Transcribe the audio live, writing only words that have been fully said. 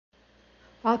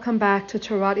Welcome back to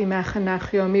Torah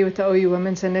Imechanach Yomi with the OU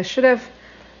Women's Initiative.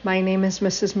 My name is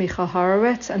Mrs. Michal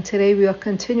Horowitz, and today we will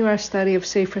continue our study of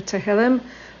Sefer Tehillim.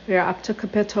 We are up to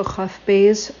Kapitel Chaf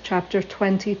Beis, chapter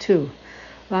 22.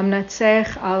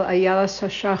 Lamnatzech al Ayelas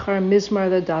HaShachar Mizmar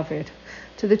LeDavid.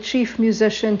 To the chief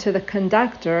musician, to the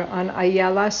conductor on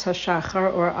Ayelas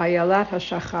HaShachar or Ayelat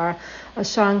HaShachar, a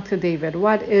song to David.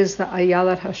 What is the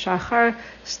Ayelat HaShachar?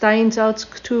 Steinsaltz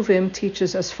Ktuvim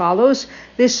teaches as follows.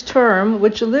 This term,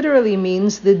 which literally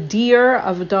means the deer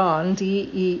of dawn,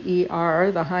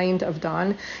 D-E-E-R, the hind of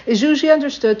dawn, is usually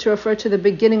understood to refer to the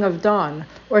beginning of dawn,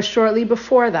 or shortly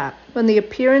before that, when the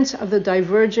appearance of the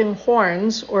diverging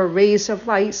horns or rays of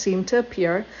light seem to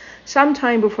appear,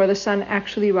 sometime before the sun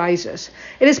actually rises.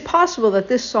 It is possible that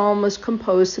this psalm was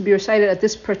composed to be recited at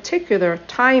this particular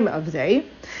time of day.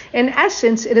 In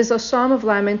essence, it is a psalm of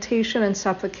lamentation and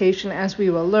supplication, as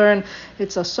we will learn.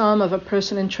 It's a psalm of a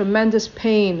person in tremendous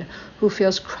pain who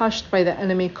feels crushed by the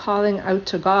enemy, calling out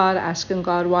to God, asking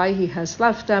God why he has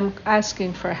left them,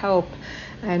 asking for help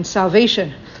and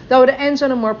salvation. Though it ends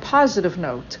on a more positive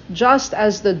note, just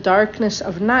as the darkness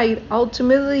of night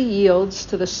ultimately yields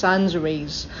to the sun's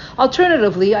rays.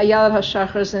 Alternatively, Ayelat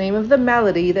HaShachar is the name of the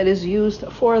melody that is used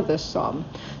for this psalm.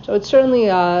 So it's certainly,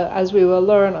 as we will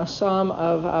learn, a psalm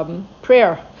of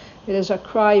prayer. It is a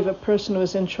cry of a person who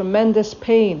is in tremendous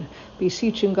pain,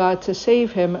 beseeching God to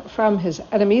save him from his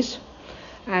enemies.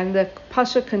 And the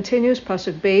pasuk continues,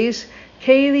 pasuk Beis,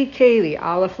 Keli Keli,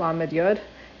 Aleph Lamed Yod,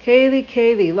 Keli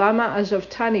Keli, Lama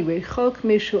Azavtani, Rechok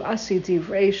Mishu Asi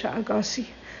Divrei Sha'agasi.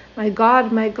 My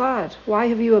God, why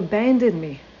have you abandoned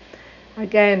me?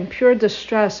 Again, pure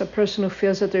distress, a person who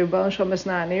feels that the Rebbeinu Shalom is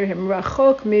not near him.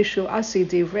 Rachok Mishu Asi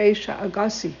Divrei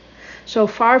Sha'agasi. So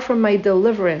far from my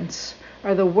deliverance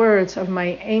are the words of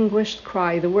my anguished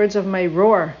cry, the words of my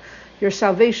roar. Your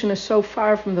salvation is so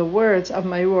far from the words of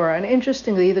my roar. And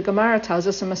interestingly, the Gemara tells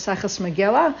us in Maseches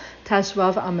Megillah,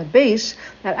 Tasvav Amud Beis,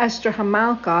 that Esther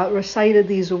Hamalka recited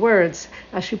these words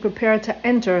as she prepared to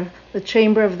enter the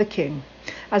chamber of the king.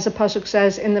 As the pasuk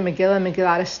says in the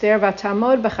Megillah Esther,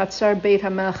 Vatamod b'chatzar Beit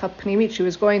HaMelech HaPnimit, she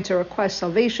was going to request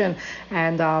salvation,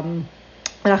 and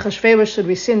Achashverosh should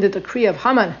rescind the decree of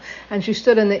Haman, and she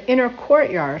stood in the inner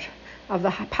courtyard of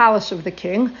the palace of the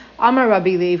king. Amar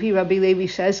Rabbi Levi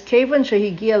says, Kevan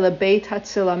shehigia lebeit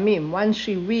hatzilamim. Once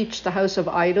she reached the house of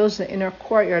idols, the inner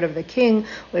courtyard of the king,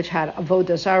 which had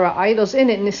avodah zarah idols in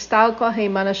it, nistalka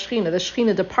heimana shechina. The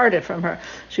shechina departed from her.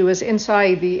 She was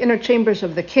inside the inner chambers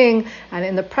of the king, and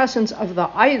in the presence of the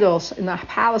idols in the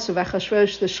palace of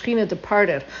Achashverosh, the shechina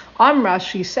departed. Amra,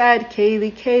 she said,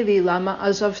 Keli Keli lama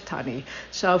azavtani.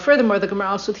 So furthermore, the Gemara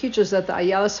also teaches that the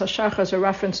Ayelas HaShachar is a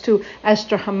reference to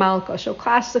Esther Hamalka. So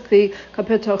classically,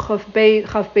 Kapitel Chaf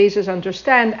Beis is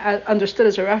understood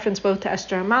as a reference both to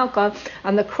Esther Hamalka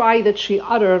and the cry that she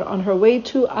uttered on her way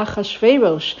to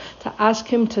Achashverosh to ask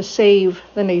him to save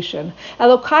the nation.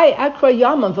 Elokai akra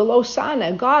yama v'lo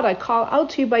sana. God, I call out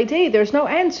to you by day, there's no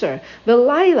answer.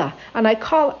 V'layla, and I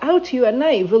call out to you at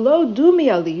night. V'lo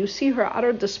dumi ali. You see her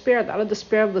utter despair, the utter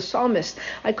despair of the psalmist.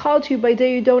 I call to you by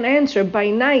day, you don't answer. By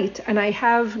night, and I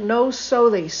have no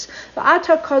solace.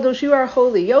 V'ata kadosh, you are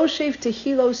holy. Yoshev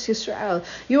tehilos Yisrael.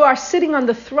 You are sitting on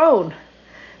the throne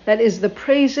that is the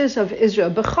praises of Israel.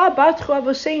 B'cha batchu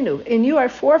avosenu. In you our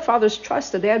forefathers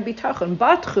trusted. They had bitachon.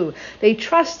 Batchu. They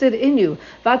trusted in you.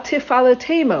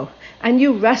 V'tifaletemo. And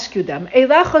you rescued them.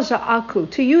 Elecha za'aku.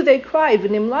 To you they cried.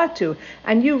 V'nimlatu.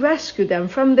 And you rescued them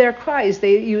from their cries.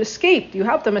 You escaped. You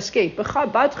helped them escape.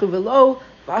 B'cha batchu v'lo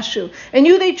Vashu. And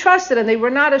you they trusted, and they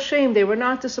were not ashamed, they were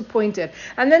not disappointed.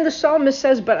 And then the psalmist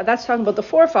says, but that's talking about the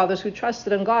forefathers who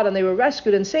trusted in God and they were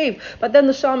rescued and saved. But then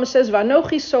the psalmist says,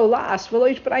 Vanochi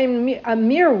solas, but I am a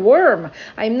mere worm.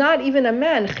 I am not even a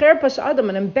man. Cherpas Adam,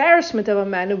 an embarrassment of a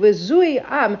man. V'zui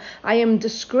am, I am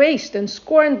disgraced and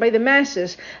scorned by the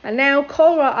masses. And now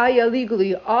kol ra'aya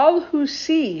legally, all who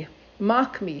see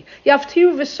mock me.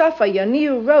 Yaftiu v'safa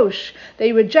yaniu rosh.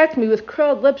 They reject me with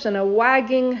curled lips and a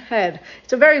wagging head.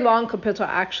 It's a very long kapitel,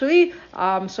 actually.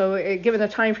 So given the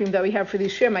time frame that we have for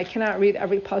these shirim, I cannot read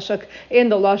every pasuk in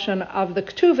the lashon of the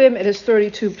Ktuvim. It is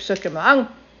 32 pasukim long.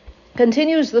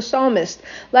 Continues the psalmist,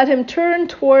 let him turn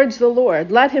towards the Lord,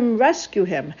 let him rescue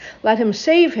him, let him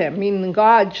save him, meaning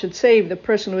God should save the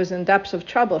person who is in depths of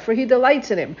trouble, for he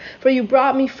delights in him. For you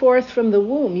brought me forth from the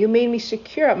womb, you made me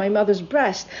secure at my mother's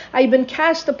breast. I have been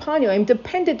cast upon you, I am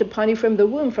dependent upon you from the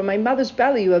womb, from my mother's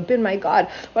belly you have been my God.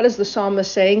 What is the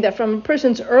psalmist saying? That from a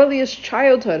person's earliest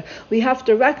childhood, we have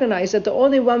to recognize that the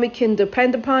only one we can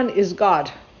depend upon is God.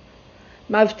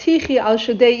 Mavtichi al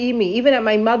shadei imi, even at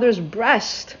my mother's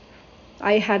breast,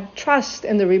 I had trust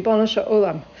in the Ribono Shel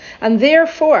Olam. And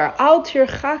therefore, Al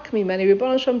tirchak mimeni,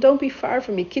 Ribono Shel Olam, don't be far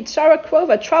from me. Ki tzara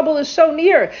krova, trouble is so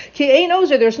near. Ki ein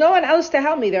ozer, there's no one else to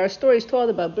help me. There are stories told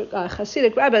about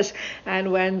Hasidic rabbis,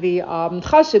 and when the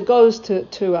Chassid goes to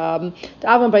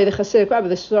daven by the Hasidic rabbi,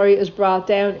 the story is brought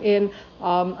down in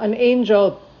an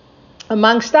angel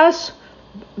amongst us.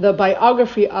 The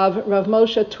biography of Rav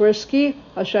Moshe Twersky,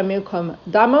 Hashem Yilkom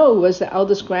Damo, who was the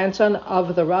eldest grandson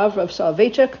of the Rav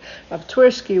Soloveitchik. Rav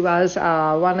Twersky was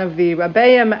one of the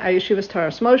Rabbeim at Yeshivas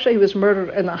Taras Moshe. He was murdered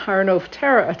in the Har Nof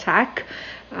terror attack.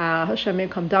 Hashem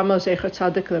Yilkom Damo Zecher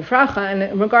Tzadik Livracha. And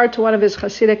in regard to one of his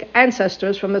Hasidic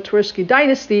ancestors from the Twersky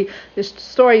dynasty, this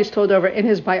story is told over in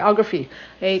his biography.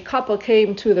 A couple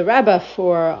came to the Rebbe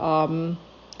for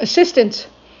assistance.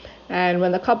 And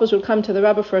when the couples would come to the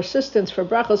Rebbe for assistance, for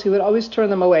brachos, he would always turn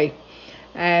them away.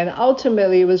 And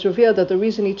ultimately, it was revealed that the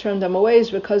reason he turned them away is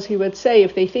because he would say,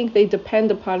 if they think they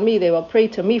depend upon me, they will pray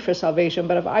to me for salvation.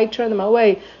 But if I turn them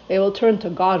away, they will turn to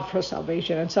God for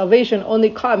salvation. And salvation only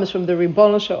comes from the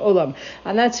Ribono Shel Olam.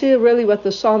 And that's here really what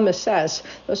the psalmist says.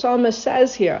 The psalmist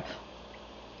says here,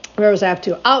 where was I up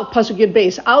to? Pasuk Yud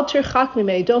Beis. Al tirchak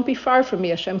mimei, don't be far from me,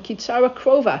 Hashem. Ki tzara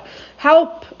krova.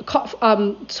 Help,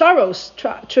 sorrows,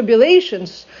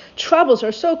 tribulations, troubles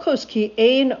are so close. Ki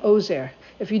ein ozer.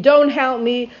 If you don't help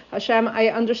me, Hashem, I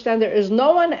understand there is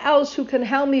no one else who can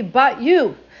help me but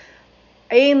you.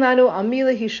 Sometimes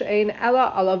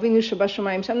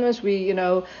we,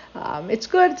 it's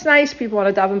good, it's nice. People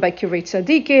want to daven by Kivrei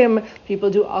Tzadikim. People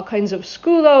do all kinds of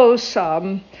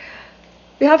skulos.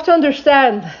 We have to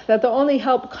understand that the only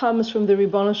help comes from the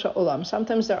Ribono Shel Olam.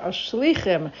 Sometimes there are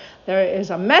shlichim, there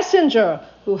is a messenger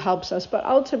who helps us, but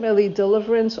ultimately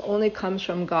deliverance only comes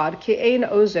from God. Ki ein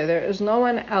ozer, there is no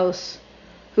one else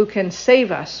who can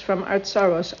save us from our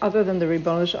tsaros other than the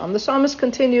Ribono Shel Olam. The psalmist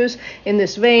continues in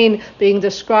this vein, being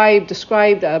described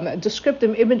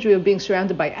descriptive imagery of being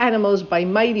surrounded by animals, by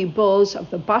mighty bulls of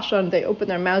the Bashan. They open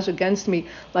their mouths against me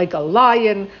like a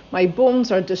lion. My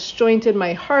bones are disjointed.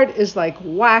 My heart is like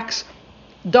wax.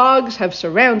 Dogs have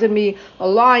surrounded me, a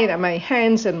lion at my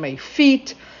hands and my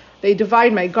feet. They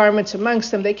divide my garments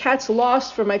amongst them. They cast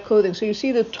lost for my clothing. So you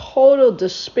see the total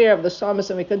despair of the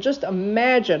psalmist, and we can just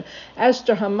imagine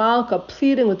Esther Hamalka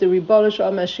pleading with the Ribono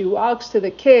Shel Olam as she walks to the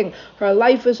king. Her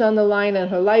life is on the line, and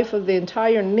her life of the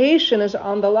entire nation is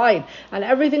on the line. And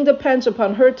everything depends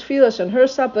upon her tefillas and her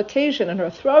supplication and her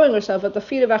throwing herself at the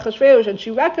feet of Achashverosh. And she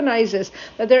recognizes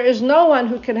that there is no one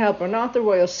who can help her, not the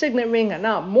royal signet ring, and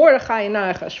not Mordechai, and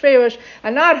not Achashverosh,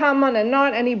 and not Haman, and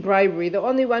not any bribery. The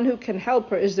only one who can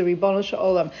help her is the Ribono Shel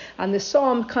Olam. And this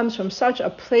psalm comes from such a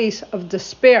place of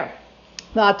despair.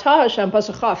 V'ata Hashem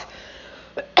pasuk Chaf.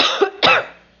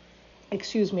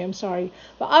 Excuse me, I'm sorry.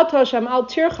 V'ata Hashem al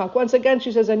tirchak. Once again,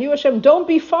 she says, and you, Hashem, don't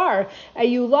be far.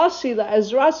 Eyulasi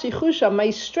la'ezrasi chusha. My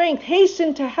strength,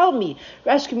 hasten to help me.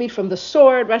 Rescue me from the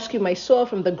sword. Rescue my soul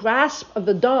from the grasp of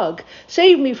the dog.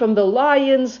 Save me from the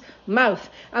lion's mouth.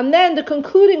 And then the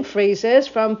concluding phrases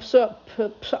from Pasuk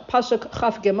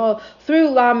Chaf Gimel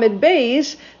through Lamed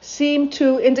Beis seem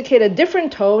to indicate a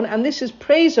different tone, and this is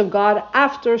praise of God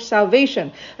after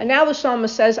salvation. And now the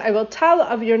psalmist says, I will tell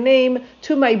of your name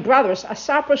to my brothers.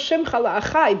 Asapra shimcha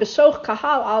la'achai, besoch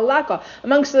kahal alaka.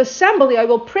 Amongst the assembly I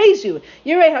will praise you.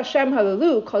 Yirei Hashem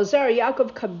hallelu, kol zera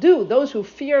Yaakov kabdu. Those who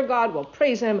fear God will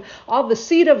praise him. All the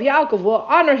seed of Yaakov will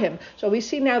honor him. So we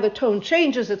see now the tone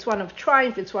changes. It's one of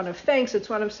triumph, it's one of thanks, it's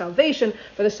one of salvation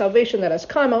for the salvation that has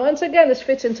come. And once again, this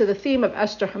fits into the theme of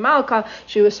Esther Hamalka.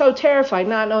 She was so terrified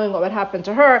not knowing what would happen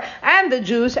to her and the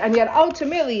Jews, and yet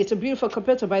ultimately, it's a beautiful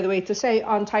kapitel, by the way, to say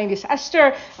on Tinius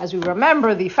Esther, as we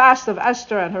remember the fast of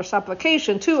Esther and her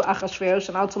supplication to Achashverosh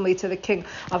and ultimately to the King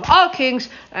of all kings.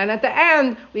 And at the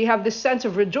end, we have this sense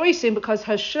of rejoicing because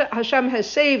Hashem has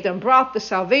saved and brought the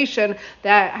salvation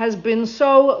that has been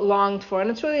so longed for. And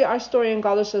it's really our story in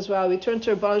Galus as well. We turn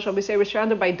to Ribono Shel Olam, we say we're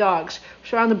surrounded by dogs, we're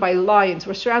surrounded by lions,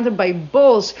 we're surrounded by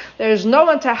bulls. There's no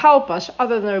one to help us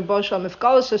other than Ribono Shel Olam. If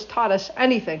Galus has taught us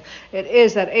anything, it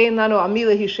is that Ein Lanu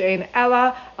Amilahi She'ein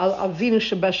Ela Al Avinu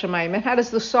Shebashamayim. And how does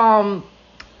the psalm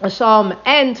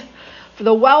end? For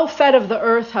the well-fed of the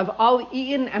earth have all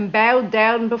eaten and bowed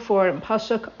down before him.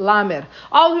 Pasuk Lamed.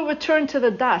 All who return to the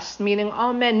dust, meaning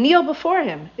all men, kneel before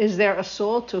him. Is there a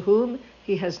soul to whom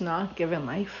he has not given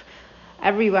life?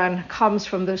 Everyone comes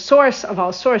from the source of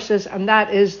all sources, and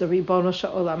that is the Ribono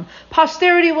Shel Olam.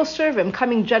 Posterity will serve him.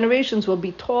 Coming generations will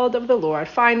be told of the Lord.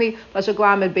 Finally, Pasuk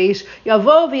Lamed Beis,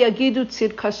 Yavo v'yagidu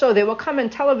tzidkaso. They will come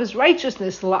and tell of his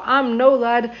righteousness. La'am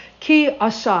nolad ki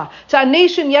asa. To a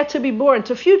nation yet to be born,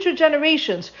 to future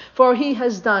generations, for he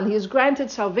has done. He has granted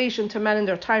salvation to men in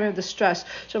their time of distress.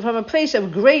 So from a place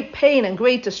of great pain and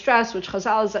great distress, which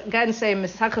Chazal again say in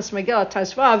Mesechus Megillah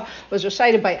Tezvav was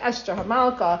recited by Esther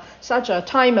Hamalka, such a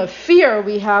time of fear,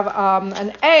 we have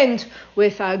an end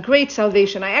with great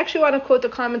salvation. I actually want to quote the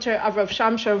commentary of Rav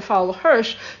Shamshon Raphael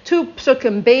Hirsch, two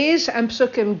Psukim Beis and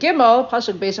Psukim Gimel,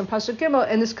 Pasuk Beis and Pasuk Gimel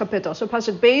in this kapitel. So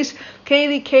Pasuk Beis,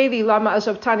 Keli Keli Lama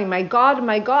Azavtani, my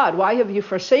God, why have you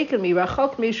forsaken me?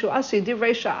 Rachok Mishuasi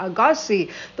Divresha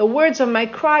Agasi, the words of my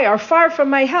cry are far from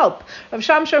my help. Rav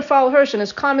Shamshon Raphael Hirsch in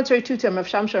his commentary to him, Rav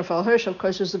Shamshon Raphael Hirsch, of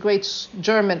course, was the great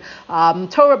German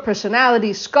Torah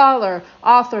personality, scholar,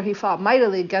 author. He fought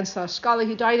mightily against a scholar.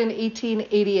 He died in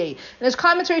 1888. In his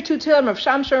commentary to Tilm, Rav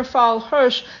Shamshon Raphael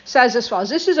Hirsch says as follows.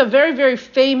 This is a very, very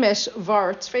famous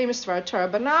verse, Torah,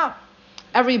 but not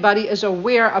everybody is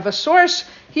aware of a source.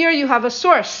 Here you have a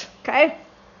source, okay?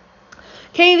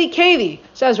 Keli,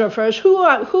 says Rav Hirsch,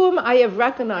 whom I have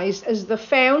recognized as the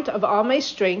fount of all my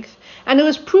strength, and who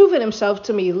has proven himself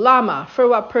to me, Lama, for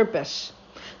what purpose?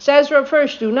 Says Rav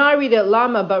Hirsch, do not read it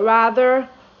Lama, but rather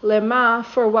Lema,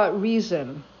 for what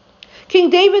reason? King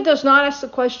David does not ask the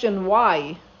question,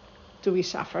 why do we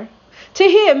suffer? To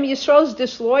him, Yisrael's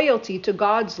disloyalty to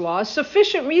God's law is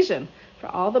sufficient reason for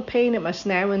all the pain it must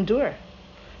now endure.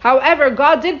 However,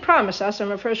 God did promise us, and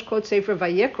Rav Hirsch quotes Sefer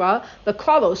Vayikra, the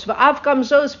klalos, v'av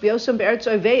gamzos b'yosem be'eretz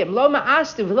oiveim, lo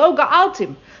ma'astim, v'lo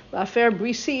ga'altim, la'afer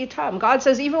brisi itam. God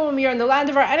says, even when we are in the land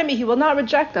of our enemy, he will not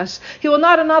reject us. He will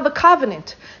not annul the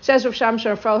covenant. Says Rav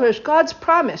Shamshon Raphael Hirsch, God's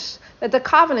promise that the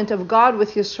covenant of God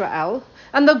with Yisrael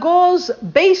and the goals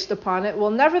based upon it will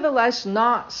nevertheless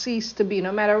not cease to be,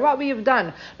 no matter what we have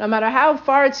done, no matter how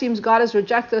far it seems God has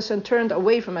rejected us and turned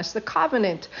away from us. The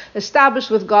covenant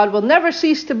established with God will never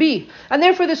cease to be. And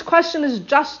therefore this question is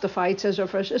justified, says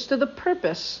Rav Hirsch, as to the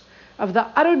purpose of the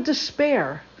utter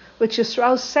despair which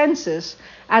Yisrael senses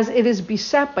as it is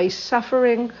beset by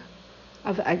suffering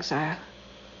of exile.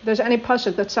 If there's any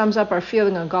pasuk that sums up our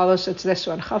feeling on Galus, it's this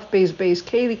one. Chaf Beis Beis,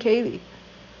 Keli,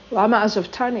 Lama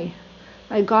Azavtani.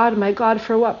 My God,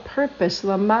 for what purpose,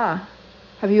 Lama,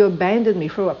 have you abandoned me?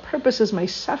 For what purpose is my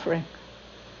suffering?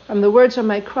 From the words of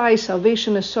my cry,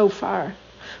 salvation is so far.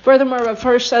 Furthermore, Rav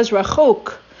Hirsch says,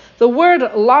 Rachok. The word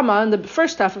Lama in the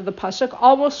first half of the pasuk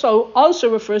also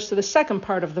refers to the second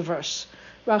part of the verse.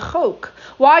 Rachok.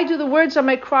 Why do the words of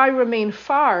my cry remain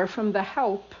far from the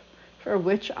help for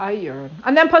which I yearn?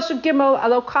 And then pasuk Gimel,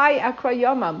 Elokai akra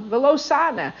yomam, velo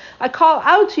sana. I call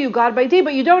out to you, God, by day,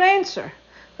 but you don't answer.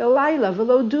 V'layla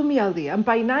v'lo dumi ali, and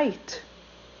by night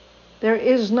there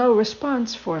is no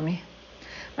response for me.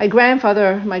 My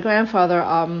grandfather,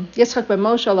 Yitzchak ben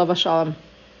Moshe alav Shalom,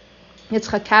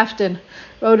 Yitzchak Kaftan,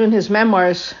 wrote in his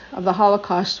memoirs of the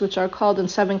Holocaust, which are called In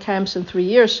 7 Camps in 3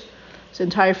 Years. His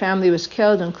entire family was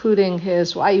killed, including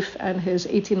his wife and his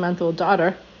 18-month-old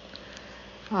daughter.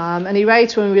 And he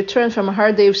writes, when we returned from a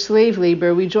hard day of slave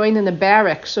labor, we joined in the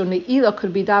barracks so Ne'ilah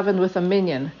could be davened with a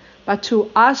minyan. But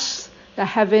to us, the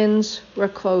heavens were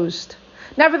closed.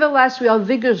 Nevertheless, we all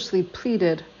vigorously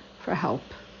pleaded for help.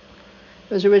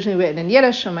 It was originally written in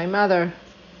Yiddish, and my mother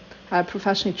had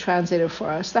professionally translated for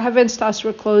us. The heavens to us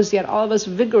were closed, yet all of us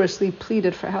vigorously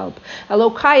pleaded for help.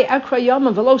 Elokai ekra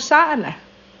yoma v'lo sa'ana.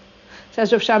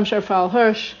 Says Rav Shamshon Raphael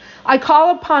Hirsch, I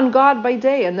call upon God by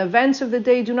day, and the events of the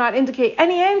day do not indicate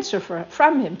any answer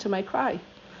from him to my cry.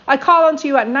 I call unto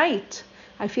you at night.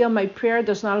 I feel my prayer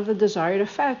does not have the desired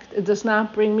effect. It does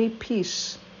not bring me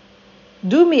peace.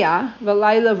 Dumia,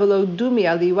 v'layla v'lo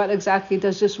dumia li. What exactly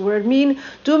does this word mean?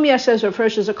 Dumia, says Rav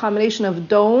Hirsch, is a combination of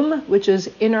dome, which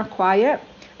is inner quiet,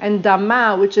 and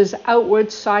dama, which is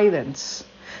outward silence.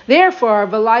 Therefore,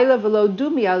 v'layla v'lo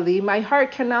dumia li, my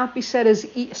heart cannot be set at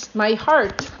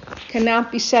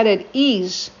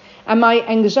ease, and my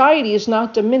anxiety is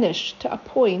not diminished to a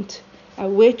point at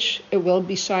which it will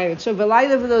be silent. So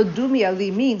v'layla v'lo dumia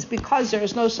li means because there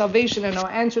is no salvation and no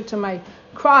answer to my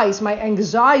cries, my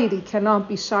anxiety cannot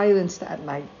be silenced at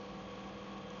night.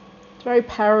 It's a very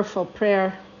powerful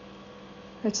prayer.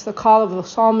 It's the call of the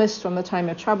psalmist from the time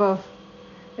of trouble.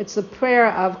 It's the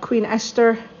prayer of Queen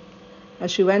Esther as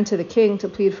she went to the king to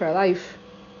plead for her life.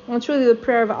 And it's really the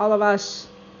prayer of all of us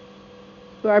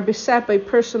who are beset by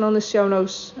personal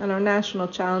nisyonos and our national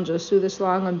challenges through this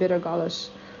long and bitter galus.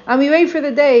 And we wait for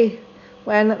the day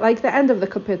when, like the end of the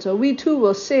kapitel, we too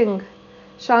will sing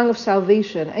Song of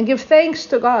Salvation and give thanks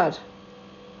to God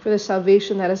for the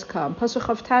salvation that has come. Pasuk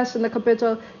Chav Tes in the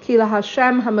capital, Ki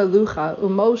LaHashem HaMelucha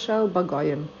Umoshel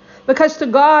Bagoyim. Because to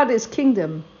God is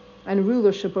kingdom and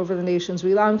rulership over the nations.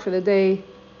 We long for the day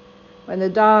when the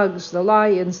dogs, the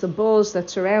lions, the bulls that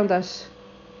surround us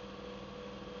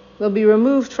will be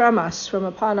removed from us, from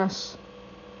upon us,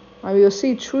 and we will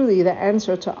see truly the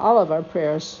answer to all of our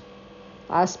prayers.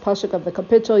 Last pasuk of the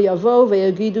capital, Yavo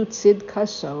ve'yagidu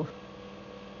tzidkaso.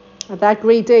 At that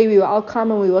great day we will all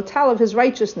come and we will tell of his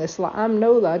righteousness. La'am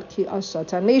nolad ki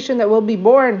asat, a nation that will be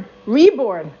born,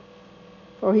 reborn,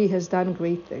 for he has done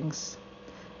great things.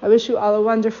 I wish you all a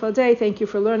wonderful day. Thank you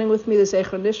for learning with me the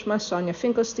Zecher Nishma, Sonia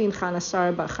Finkelstein, Chana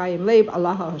Sar, Bachayim Leib,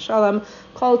 Allah HaShalom,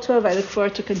 Kol Tov. I look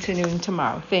forward to continuing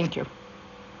tomorrow. Thank you.